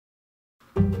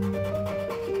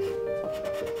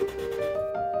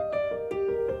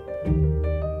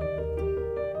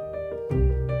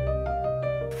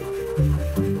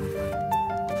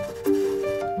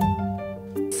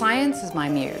Science is my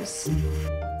muse.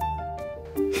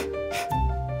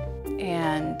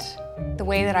 And the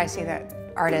way that I see that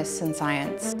artists and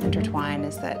science intertwine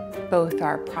is that both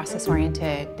are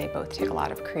process-oriented, they both take a lot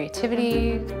of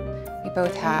creativity, we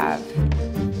both have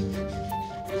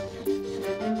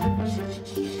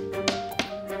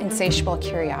insatiable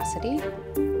curiosity.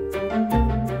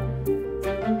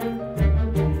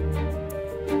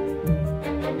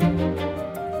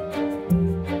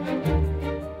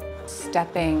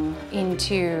 Stepping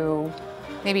into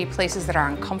maybe places that are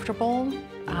uncomfortable,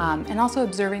 and also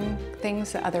observing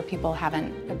things that other people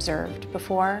haven't observed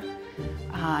before,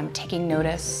 taking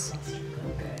notice,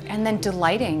 and then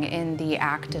delighting in the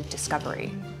act of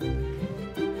discovery.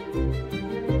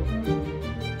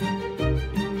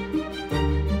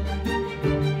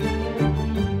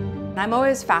 I'm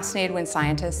always fascinated when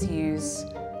scientists use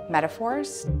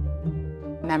metaphors.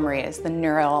 Memory is the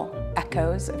neural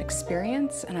echoes of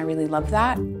experience, and I really love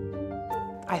that.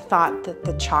 I thought that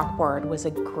the chalkboard was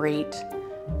a great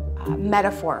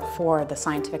metaphor for the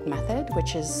scientific method,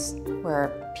 which is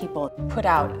where people put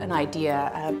out an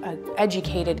idea, an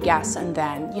educated guess, and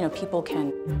then people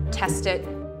can test it.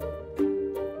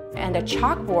 And a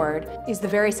chalkboard is the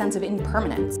very sense of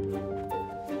impermanence.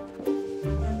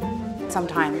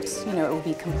 Sometimes, it will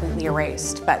be completely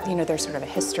erased, but there's sort of a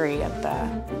history of the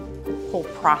whole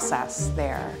process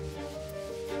there.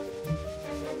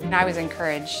 And I was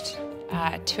encouraged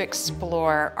to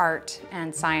explore art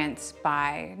and science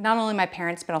by not only my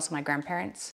parents, but also my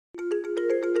grandparents.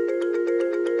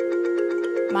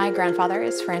 My grandfather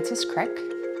is Francis Crick.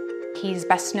 He's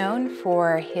best known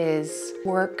for his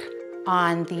work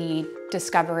on the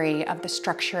discovery of the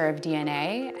structure of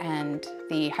DNA and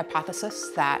the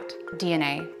hypothesis that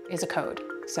DNA is a code,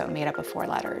 so made up of 4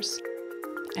 letters,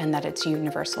 and that it's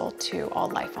universal to all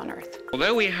life on Earth.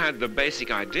 Although we had the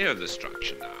basic idea of the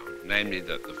structure now, namely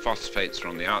that the phosphates are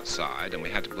on the outside and we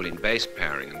had to put in base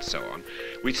pairing and so on,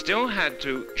 we still had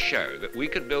to show that we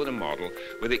could build a model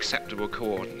with acceptable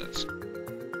coordinates.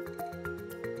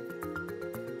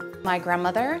 My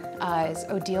grandmother is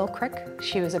Odile Crick.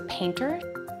 She was a painter.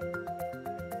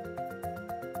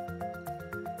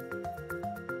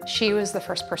 She was the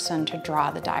first person to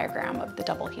draw the diagram of the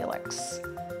double helix.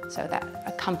 So that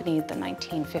accompanied the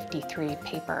 1953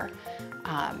 paper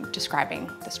describing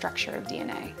the structure of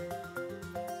DNA.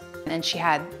 And she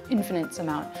had infinite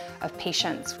amount of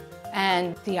patience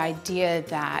and the idea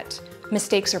that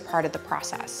mistakes are part of the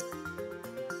process.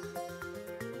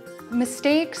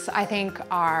 Mistakes, I think,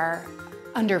 are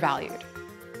undervalued.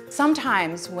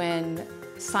 Sometimes when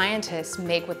scientists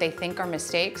make what they think are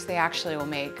mistakes, they actually will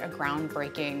make a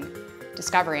groundbreaking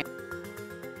discovery.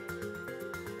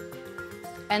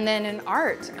 And then in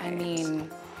art,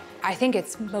 I think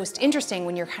it's most interesting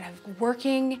when you're kind of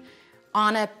working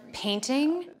on a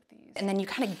painting and then you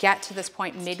kind of get to this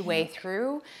point midway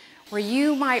through where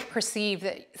you might perceive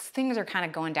that things are kind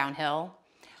of going downhill,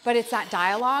 but it's that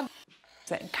dialogue,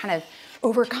 that kind of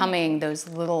overcoming those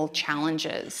little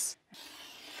challenges.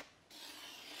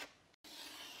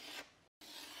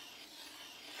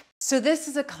 So this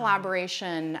is a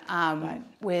collaboration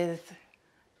with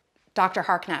Dr.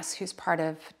 Harkness, who's part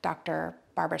of Dr.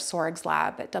 Barbara Sorg's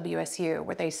lab at WSU,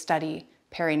 where they study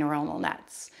perineuronal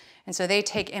nets. And so they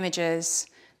take images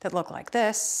that look like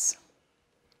this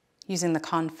using the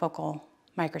confocal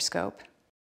microscope.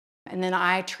 And then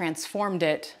I transformed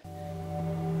it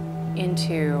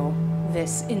into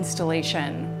this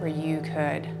installation where you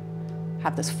could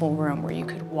have this full room where you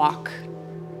could walk,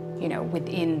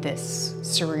 within this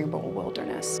cerebral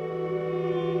wilderness.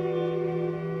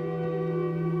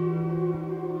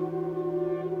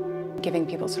 Giving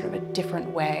people sort of a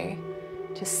different way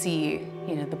to see,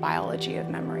 the biology of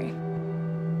memory.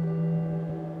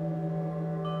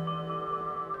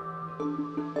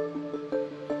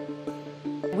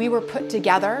 We were put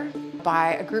together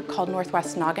by a group called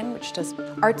Northwest Noggin, which does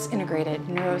arts integrated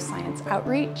neuroscience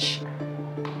outreach.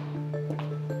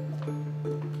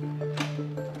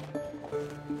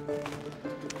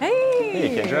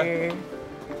 Hey, Kindra.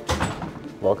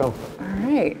 Welcome. All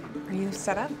right, are you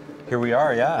set up? Here we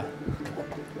are, yeah.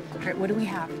 All right, what do we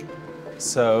have?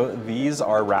 So these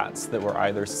are rats that were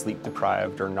either sleep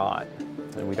deprived or not,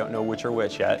 and we don't know which are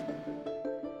which yet.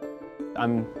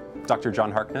 I'm Dr.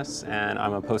 John Harkness, and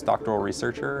I'm a postdoctoral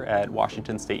researcher at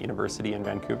Washington State University in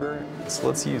Vancouver. So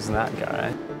let's use that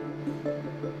guy.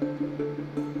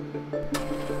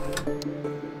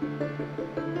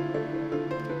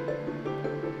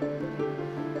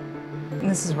 And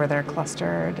this is where they're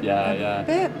clustered a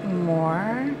bit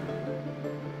more.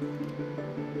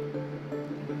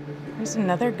 There's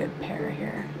another good pair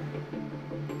here.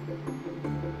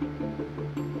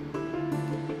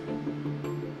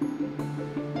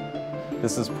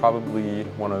 This is probably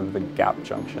one of the gap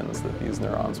junctions that these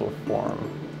neurons will form.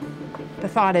 The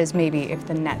thought is maybe if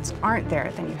the nets aren't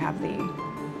there, then you have the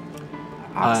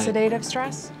oxidative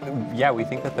stress? Yeah, we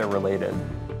think that they're related.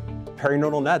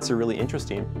 Perinodal nets are really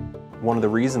interesting. One of the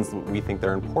reasons that we think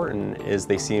they're important is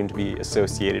they seem to be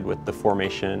associated with the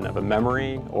formation of a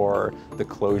memory or the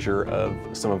closure of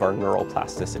some of our neural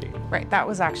plasticity. Right, that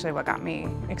was actually what got me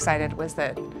excited, was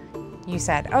that you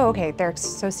said, oh, okay, they're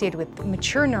associated with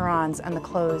mature neurons and the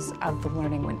close of the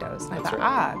learning windows. And I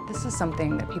thought, this is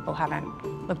something that people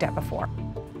haven't looked at before.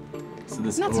 So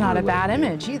this That's not a bad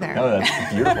image either. No,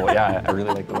 that's beautiful. Yeah, I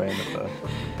really like the way that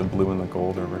the blue and the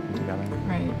gold are working together.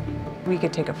 Right. We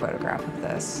could take a photograph of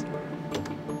this.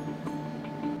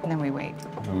 And then we wait.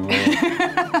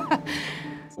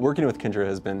 Working with Kindra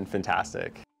has been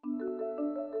fantastic.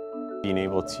 Being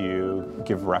able to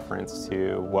give reference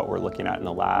to what we're looking at in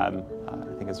the lab,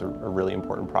 I think is a really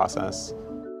important process.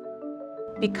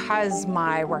 Because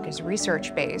my work is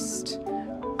research-based,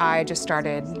 I just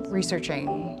started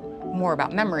researching more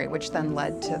about memory, which then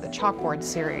led to the chalkboard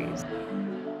series.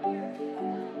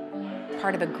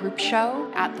 Part of a group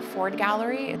show at the Ford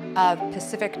Gallery of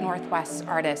Pacific Northwest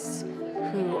artists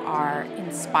who are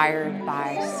inspired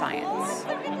by science.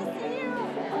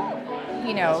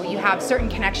 You know, you have certain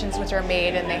connections which are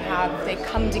made and they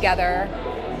come together,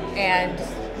 and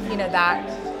you know, that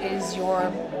is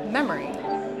your memory.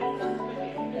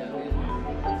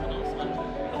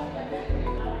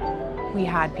 We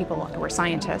had people who were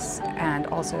scientists and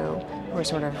also were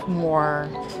sort of more,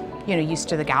 you know, used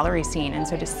to the gallery scene, and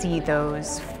so to see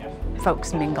those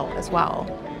folks mingle as well,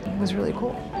 it was really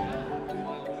cool.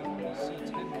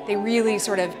 They really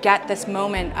sort of get this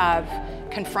moment of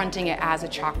confronting it as a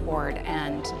chalkboard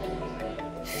and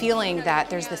feeling that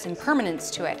there's this impermanence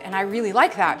to it. And I really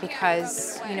like that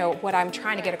because, you know, what I'm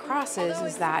trying to get across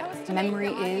is that memory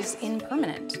is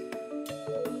impermanent.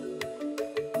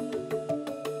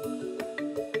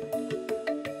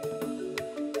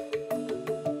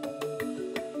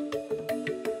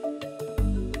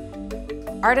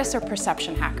 Artists are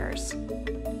perception hackers.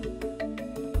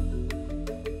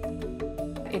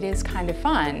 It is kind of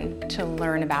fun to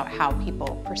learn about how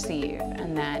people perceive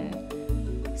and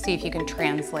then see if you can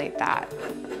translate that,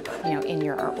 you know, in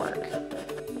your artwork.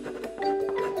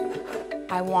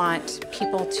 I want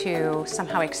people to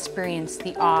somehow experience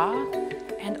the awe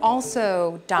and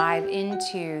also dive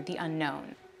into the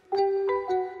unknown.